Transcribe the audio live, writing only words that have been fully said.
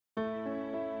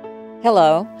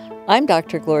Hello, I'm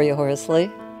Dr. Gloria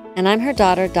Horsley. And I'm her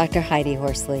daughter, Dr. Heidi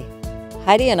Horsley.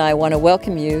 Heidi and I want to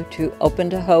welcome you to Open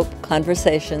to Hope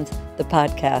Conversations, the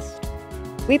podcast.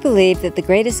 We believe that the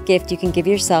greatest gift you can give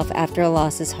yourself after a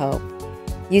loss is hope,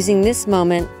 using this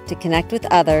moment to connect with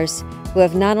others who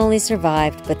have not only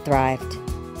survived but thrived.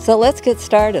 So let's get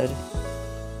started.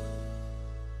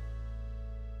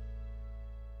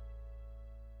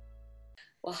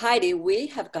 Well, Heidi, we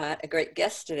have got a great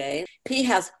guest today. He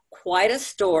has quite a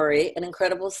story, an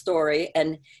incredible story,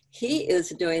 and he is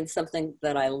doing something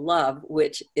that I love,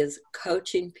 which is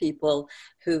coaching people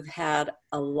who've had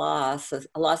a loss of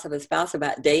a spouse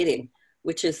about dating,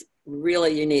 which is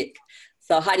really unique.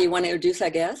 So, Heidi, you want to introduce our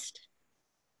guest?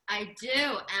 I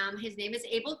do. His name is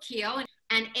Abel Keogh,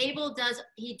 and Abel does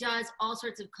all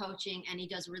sorts of coaching, and he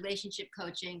does relationship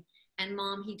coaching. And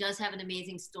Mom, he does have an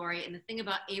amazing story. And the thing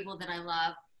about Abel that I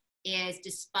love is,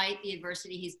 despite the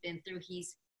adversity he's been through,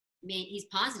 he's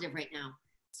positive right now.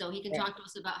 So he can talk to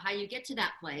us about how you get to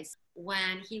that place.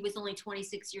 When he was only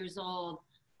 26 years old,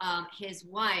 his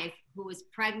wife, who was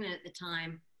pregnant at the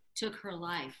time, took her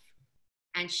life.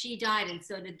 And she died, and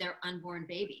so did their unborn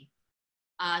baby.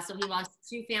 So he lost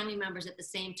two family members at the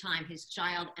same time, his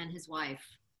child and his wife.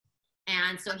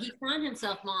 And so he found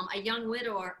himself, Mom, a young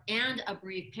widower and a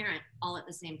bereaved parent all at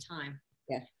the same time.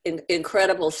 Yeah,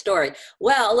 incredible story.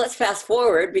 Well, let's fast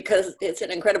forward because it's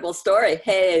an incredible story.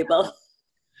 Hey, Abel.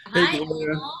 Hi, Hey,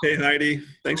 Gloria. Abel. Hey, Heidi.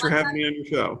 Thanks for having me on your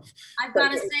show. I've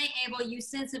got to say, Abel, you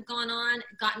since have gone on,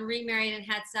 gotten remarried, and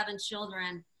had 7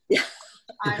 children. Yeah.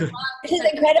 I love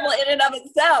It's incredible in and of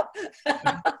itself. It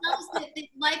shows that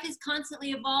life is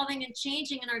constantly evolving and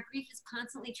changing, and our grief is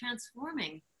constantly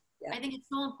transforming. Yeah. I think it's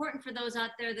so important for those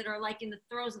out there that are like in the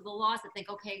throes of the loss that think,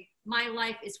 okay, my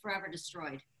life is forever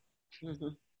destroyed. Mm-hmm.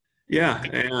 Yeah,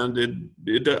 and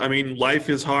I mean, life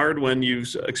is hard when you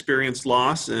experience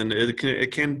loss, and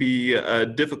it can be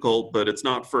difficult, but it's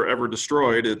not forever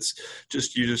destroyed. It's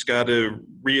just, you just got to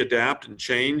readapt and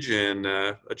change and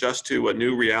adjust to a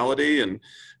new reality. And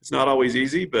it's not always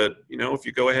easy, but if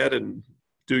you go ahead and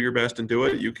do your best and do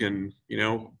it, you can,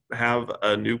 have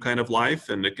a new kind of life,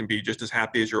 and it can be just as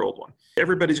happy as your old one.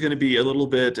 Everybody's going to be a little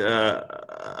bit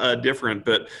different,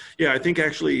 but yeah, I think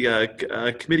actually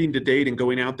committing to date and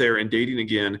going out there and dating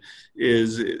again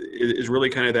is really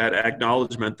kind of that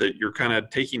acknowledgement that you're kind of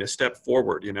taking a step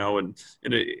forward, and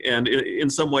in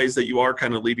some ways that you are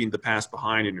kind of leaving the past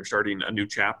behind and you're starting a new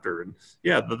chapter. And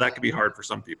yeah, that can be hard for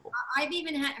some people. I've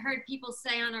even heard people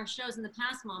say on our shows in the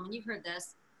past, Mom, and you've heard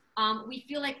this, we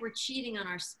feel like we're cheating on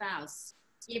our spouse.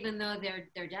 Even though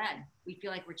they're dead, we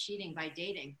feel like we're cheating by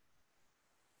dating.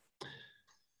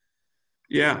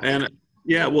 Yeah, and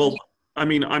yeah, well, I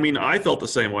mean, I felt the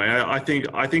same way. I think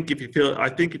if you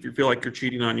feel like you're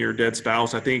cheating on your dead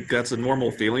spouse, I think that's a normal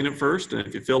feeling at first. And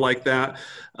if you feel like that,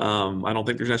 I don't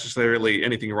think there's necessarily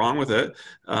anything wrong with it.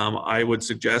 I would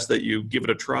suggest that you give it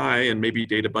a try and maybe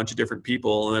date a bunch of different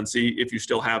people and then see if you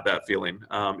still have that feeling.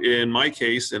 In my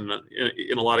case, and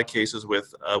in a lot of cases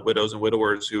with widows and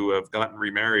widowers who have gotten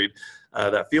remarried,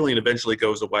 that feeling eventually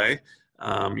goes away.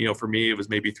 For me, it was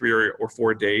maybe 3 or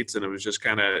 4 dates, and it was just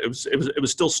kind of, it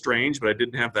was still strange, but I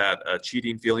didn't have that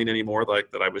cheating feeling anymore,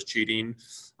 like that I was cheating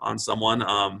on someone.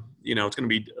 It's going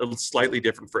to be slightly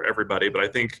different for everybody, but I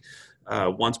think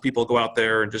once people go out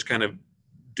there and just kind of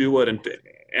do it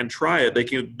and try it, they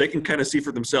can kind of see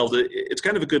for themselves. It's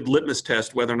kind of a good litmus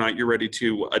test whether or not you're ready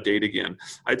to date again.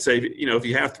 I'd say, if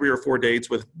you have 3 or 4 dates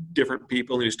with different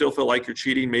people and you still feel like you're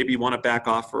cheating, maybe you want to back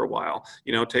off for a while,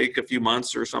 take a few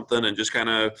months or something and just kind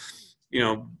of,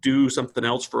 do something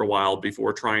else for a while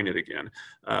before trying it again.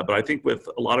 But I think with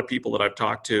a lot of people that I've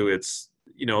talked to, it's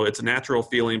a natural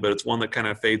feeling, but it's one that kind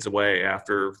of fades away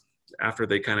after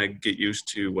they kind of get used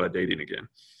to dating again.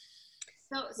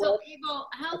 So Abel,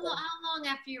 how long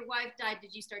after your wife died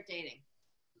did you start dating?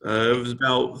 It was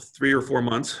about 3 or 4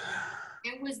 months.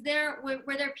 And were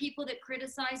there people that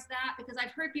criticized that? Because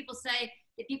I've heard people say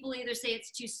that people either say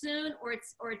it's too soon or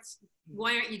it's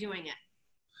why aren't you doing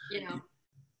it?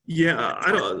 Yeah,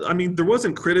 there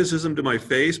wasn't criticism to my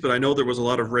face, but I know there was a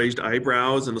lot of raised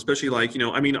eyebrows, and especially I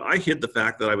hid the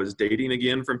fact that I was dating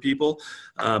again from people,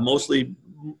 mostly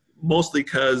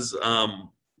because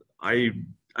I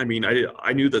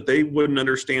knew that they wouldn't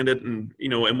understand it. And,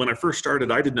 and when I first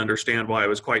started, I didn't understand why I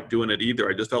was quite doing it either.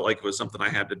 I just felt like it was something I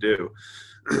had to do.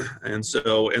 And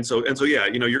so, yeah,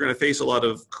 you're going to face a lot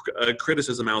of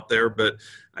criticism out there, but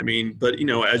as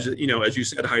you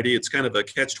said, Heidi, it's kind of a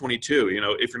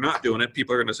catch-22. If you're not doing it,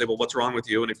 people are going to say, well, what's wrong with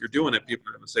you? And if you're doing it, people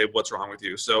are going to say, what's wrong with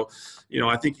you? So,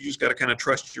 I think you just got to kind of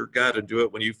trust your gut and do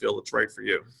it when you feel it's right for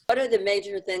you. What are the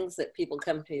major things that people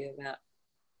come to you about?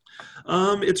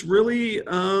 It's really,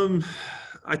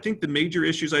 I think the major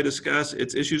issues I discuss,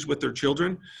 it's issues with their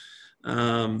children.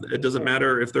 It doesn't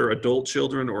matter if they're adult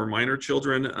children or minor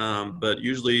children, but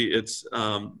usually it's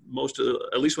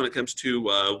at least when it comes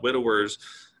to widowers,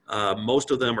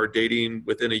 most of them are dating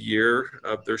within a year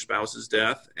of their spouse's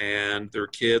death, and their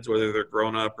kids, whether they're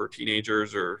grown up or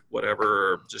teenagers or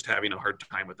whatever, are just having a hard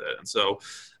time with it. And so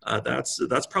that's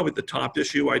probably the top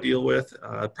issue I deal with.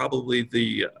 Probably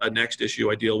the next issue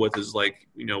I deal with is, like,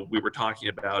 we were talking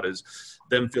about, is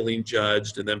them feeling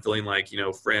judged and them feeling like,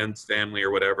 friends, family,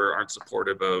 or whatever aren't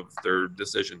supportive of their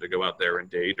decision to go out there and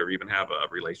date or even have a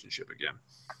relationship again.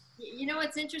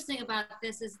 What's interesting about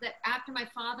this is that after my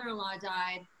father-in-law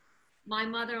died, my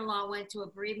mother-in-law went to a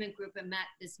bereavement group and met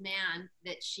this man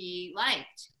that she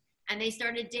liked, and they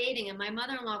started dating. And my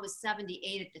mother-in-law was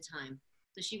 78 at the time,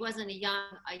 so she wasn't a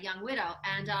young widow.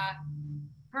 And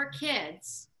her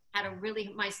kids had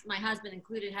my husband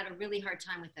included, had a really hard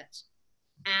time with it.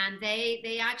 And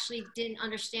they actually didn't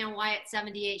understand why at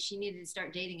 78 she needed to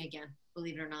start dating again,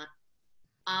 believe it or not.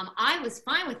 I was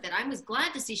fine with it. I was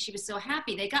glad to see she was so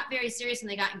happy. They got very serious and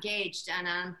they got engaged,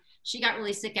 and she got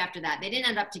really sick after that. They didn't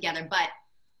end up together, but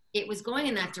it was going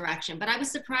in that direction. But I was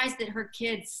surprised that her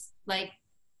kids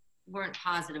weren't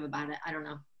positive about it. I don't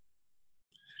know.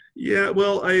 Yeah,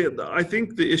 well, I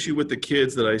think the issue with the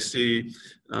kids that I see,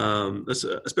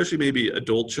 especially maybe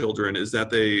adult children, is that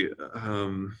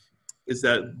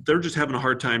they're just having a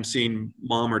hard time seeing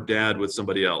mom or dad with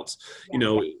somebody else.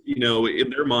 Yeah. In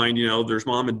their mind, there's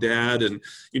mom and dad, and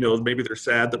maybe they're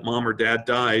sad that mom or dad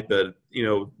died, but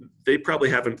they probably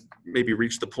haven't maybe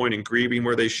reached the point in grieving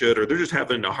where they should, or they're just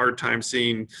having a hard time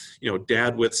seeing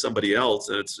dad with somebody else.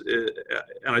 And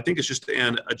and I think it's just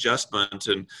an adjustment.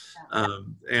 And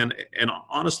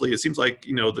honestly, it seems like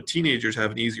the teenagers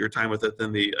have an easier time with it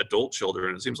than the adult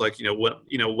children. It seems like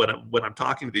when I'm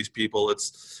talking to these people,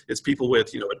 it's people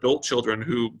with adult children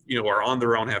who are on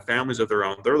their own, have families of their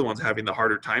own. They're the ones having the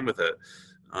harder time with it.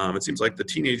 It seems like the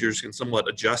teenagers can somewhat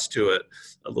adjust to it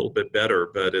a little bit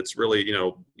better, but it's really,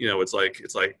 it's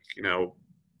like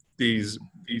these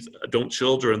adult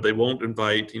children, they won't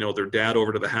invite, their dad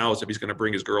over to the house if he's going to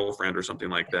bring his girlfriend or something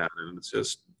like that. And it's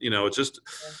just,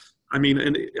 I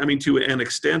mean, to an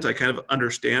extent, I kind of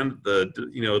understand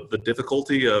the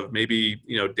difficulty of maybe,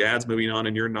 dad's moving on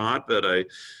and you're not, but at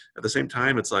the same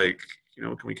time, it's like,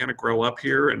 can we kind of grow up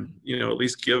here and, at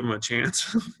least give them a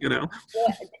chance, Yeah.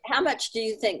 How much do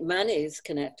you think money is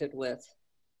connected with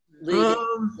leaving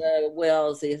the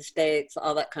wills, the estates,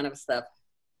 all that kind of stuff?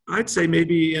 I'd say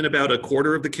maybe in about a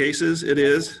quarter of the cases it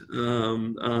is.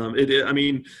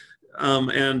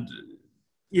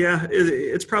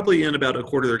 It's probably in about a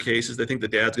quarter of their cases. They think the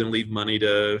dad's going to leave money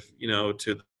to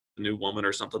the new woman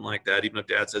or something like that, even if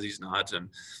dad says he's not. And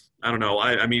I don't know.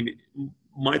 I mean,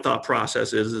 my thought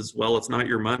process is, well, it's not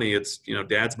your money. It's,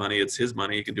 dad's money. It's his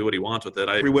money. He can do what he wants with it.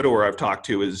 Every widower I've talked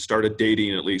to has started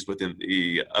dating at least within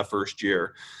the first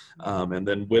year. And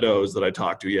then widows that I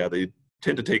talk to, they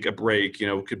tend to take a break,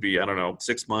 could be,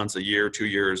 6 months, a year, 2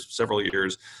 years, several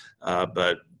years.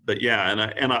 But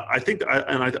yeah, I think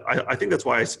that's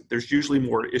why there's usually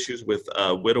more issues with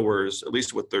widowers, at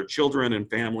least with their children and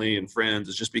family and friends,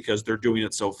 is just because they're doing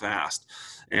it so fast.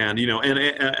 And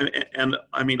and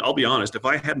I mean, I'll be honest, if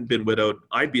I hadn't been widowed,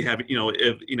 I'd be having,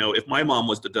 if my mom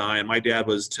was to die and my dad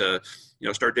was to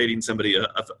start dating somebody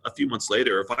a few months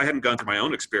later, if I hadn't gone through my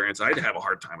own experience, I'd have a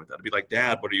hard time with that. I'd be like,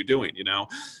 Dad, what are you doing?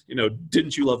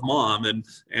 Didn't you love mom? And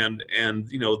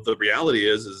the reality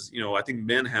is I think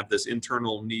men have this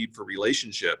internal need for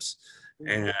relationships.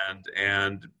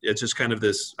 And it's just kind of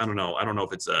this, I don't know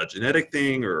if it's a genetic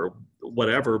thing or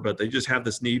whatever, but they just have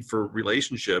this need for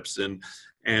relationships.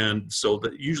 And so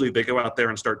that usually they go out there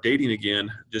and start dating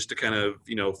again just to kind of,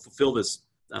 fulfill this,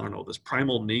 this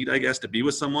primal need, I guess, to be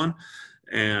with someone.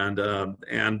 And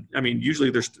I mean,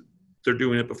 usually they're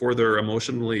doing it before they're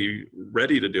emotionally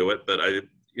ready to do it. But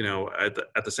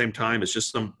at the same time, it's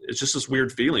just this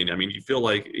weird feeling. I mean, you feel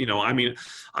like,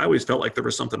 I always felt like there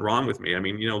was something wrong with me. I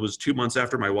mean, it was 2 months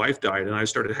after my wife died and I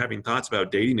started having thoughts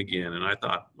about dating again. And I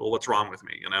thought, well, what's wrong with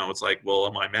me? It's like, well,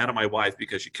 am I mad at my wife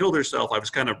because she killed herself? I was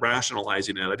kind of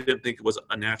rationalizing it. I didn't think it was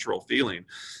a natural feeling.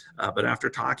 But after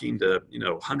talking to,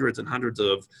 hundreds and hundreds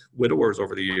of widowers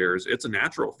over the years, it's a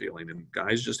natural feeling. And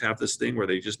guys just have this thing where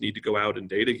they just need to go out and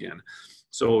date again.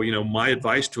 So, my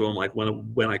advice to them, like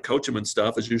when I coach them and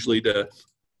stuff, is usually to,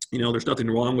 there's nothing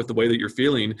wrong with the way that you're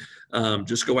feeling.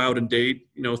 Just go out and date,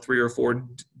 3 or 4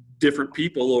 different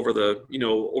people over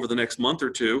the next month or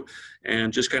two,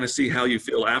 and just kind of see how you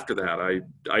feel after that.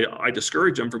 I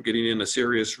discourage them from getting in a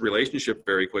serious relationship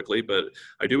very quickly, but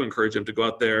I do encourage them to go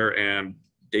out there and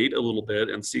date a little bit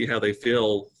and see how they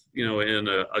feel, in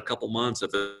a couple months,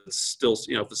 if it's still,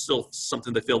 if it's still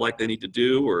something they feel like they need to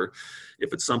do, or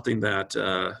if it's something that,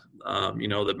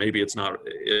 that maybe it's not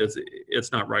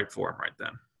right for them right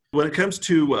then. When it comes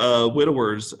to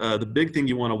widowers, the big thing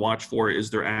you want to watch for is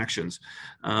their actions.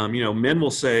 Men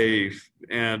will say,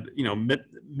 men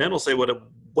will say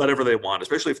whatever they want,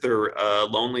 especially if they're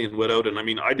lonely and widowed. And I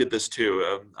mean, I did this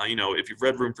too. If you've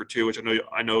read Room for Two, which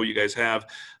I know you guys have,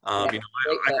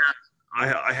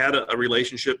 I had a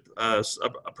relationship, a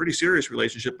pretty serious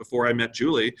relationship before I met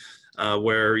Julie,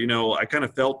 where, I kind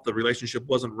of felt the relationship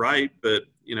wasn't right, but,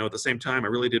 at the same time, I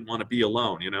really didn't want to be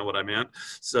alone. You know what I meant?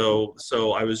 So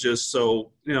I was just,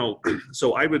 so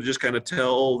I would just kind of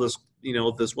tell this,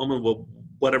 this woman,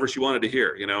 whatever she wanted to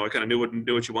hear. I kind of knew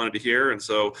what she wanted to hear. And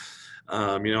so,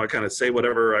 I kind of say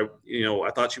whatever I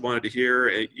thought she wanted to hear,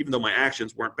 even though my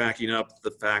actions weren't backing up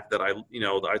the fact that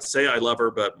I'd say I love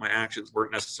her, but my actions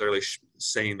weren't necessarily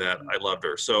saying that I loved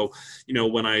her. So,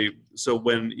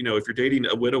 if you're dating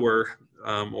a widower,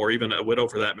 or even a widow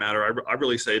for that matter, I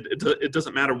really say it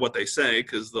doesn't matter what they say,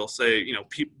 because they'll say,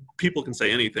 people can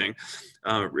say anything.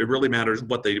 It really matters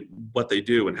what they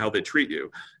do and how they treat you.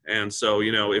 And so,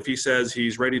 if he says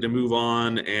he's ready to move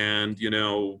on, and,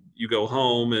 you go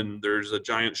home and there's a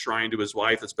giant shrine to his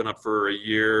wife that's been up for a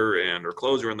year and her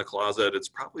clothes are in the closet, it's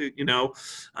probably,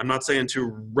 I'm not saying to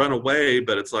run away,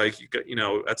 but it's like,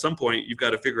 at some point you've got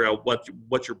to figure out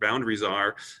what your boundaries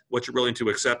are, what you're willing to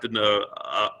accept in a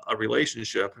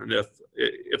relationship. And if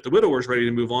the widower is ready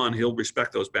to move on, he'll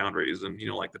respect those boundaries, and,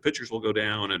 like the pictures will go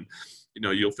down, and,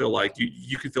 you'll feel like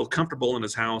you can feel comfortable in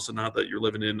his house, and not that you're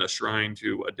living in a shrine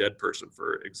to a dead person,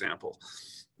 for example.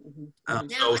 Now,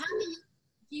 how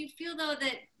do you feel though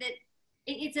that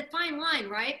it's a fine line,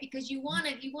 right? Because you want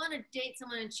to date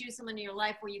someone and choose someone in your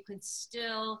life where you can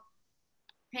still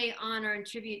pay honor and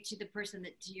tribute to to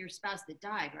your spouse that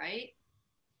died, right?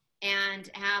 And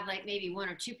have like maybe 1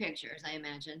 or 2 pictures, I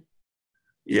imagine.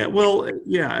 Yeah, well,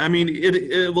 yeah. I mean,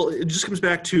 it just comes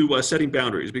back to setting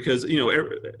boundaries, because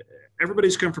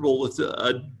everybody's comfortable with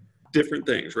different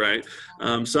things, right?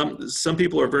 Some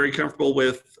people are very comfortable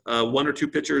with 1 or 2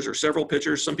 pictures or several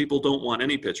pictures. Some people don't want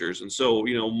any pictures, and so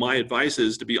my advice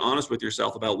is to be honest with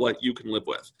yourself about what you can live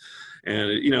with. And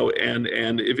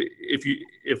and if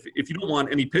you don't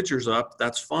want any pictures up,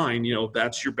 that's fine.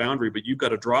 That's your boundary, but you've got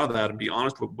to draw that and be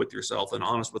honest with yourself, and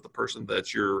honest with the person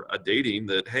that you're dating,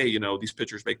 that, hey, these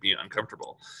pictures make me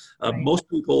uncomfortable. Right. Most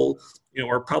people,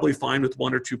 are probably fine with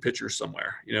 1 or 2 pictures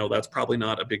somewhere. That's probably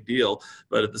not a big deal.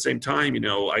 But at the same time,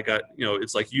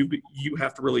 it's like you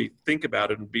have to really think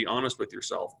about it and be honest with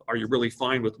yourself. Are you really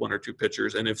fine with 1 or 2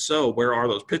 pictures? And if so, where are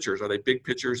those pictures? Are they big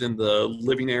pictures in the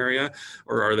living area,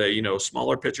 or are they,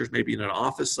 smaller pictures, maybe in an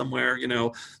office somewhere?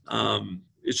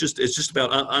 It's just about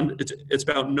it's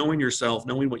about knowing yourself,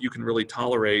 knowing what you can really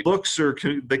tolerate. Books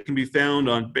they can be found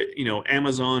on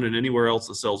Amazon and anywhere else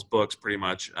that sells books, pretty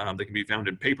much. They can be found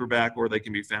in paperback, or they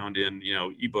can be found in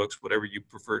ebooks, whatever you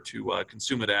prefer to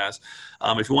consume it as.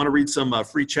 If you want to read some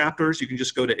free chapters, you can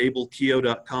just go to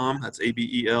abelkeogh.com. That's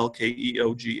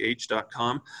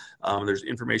ABELKEOGH.com. There's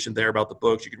information there about the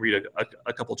books. You can read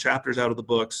a couple chapters out of the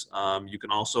books. You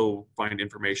can also find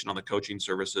information on the coaching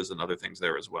services and other things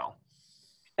there as well.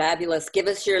 Fabulous. Give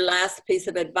us your last piece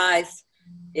of advice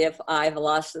if I've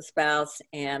lost a spouse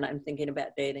and I'm thinking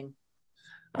about dating.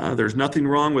 There's nothing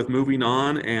wrong with moving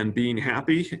on and being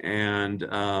happy. And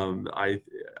I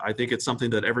think it's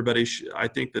something that everybody I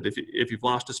think that if you've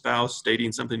lost a spouse,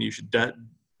 dating something you should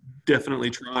definitely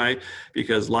try,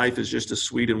 because life is just as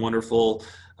sweet and wonderful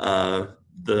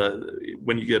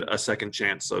when you get a second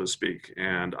chance, so to speak.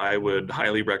 And I would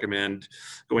highly recommend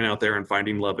going out there and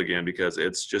finding love again, because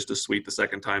it's just as sweet the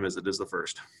second time as it is the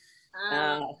first.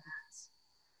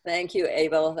 Thank you,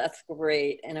 Abel. That's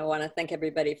great. And I want to thank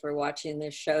everybody for watching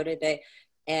this show today.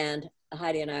 And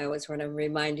Heidi and I always want to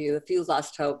remind you, if you've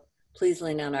lost hope, please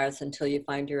lean on ours until you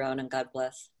find your own, and God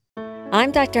bless.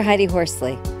 I'm Dr. Heidi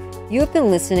Horsley. You have been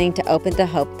listening to Open to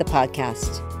Hope, the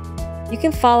podcast. You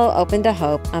can follow Open to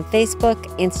Hope on Facebook,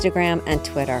 Instagram, and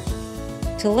Twitter.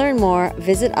 To learn more,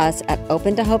 visit us at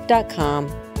opentohope.com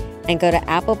and go to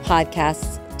Apple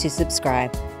Podcasts to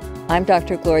subscribe. I'm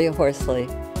Dr. Gloria Horsley.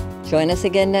 Join us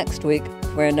again next week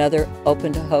for another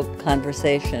Open to Hope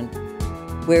conversation,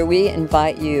 where we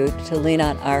invite you to lean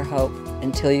on our hope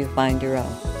until you find your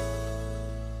own.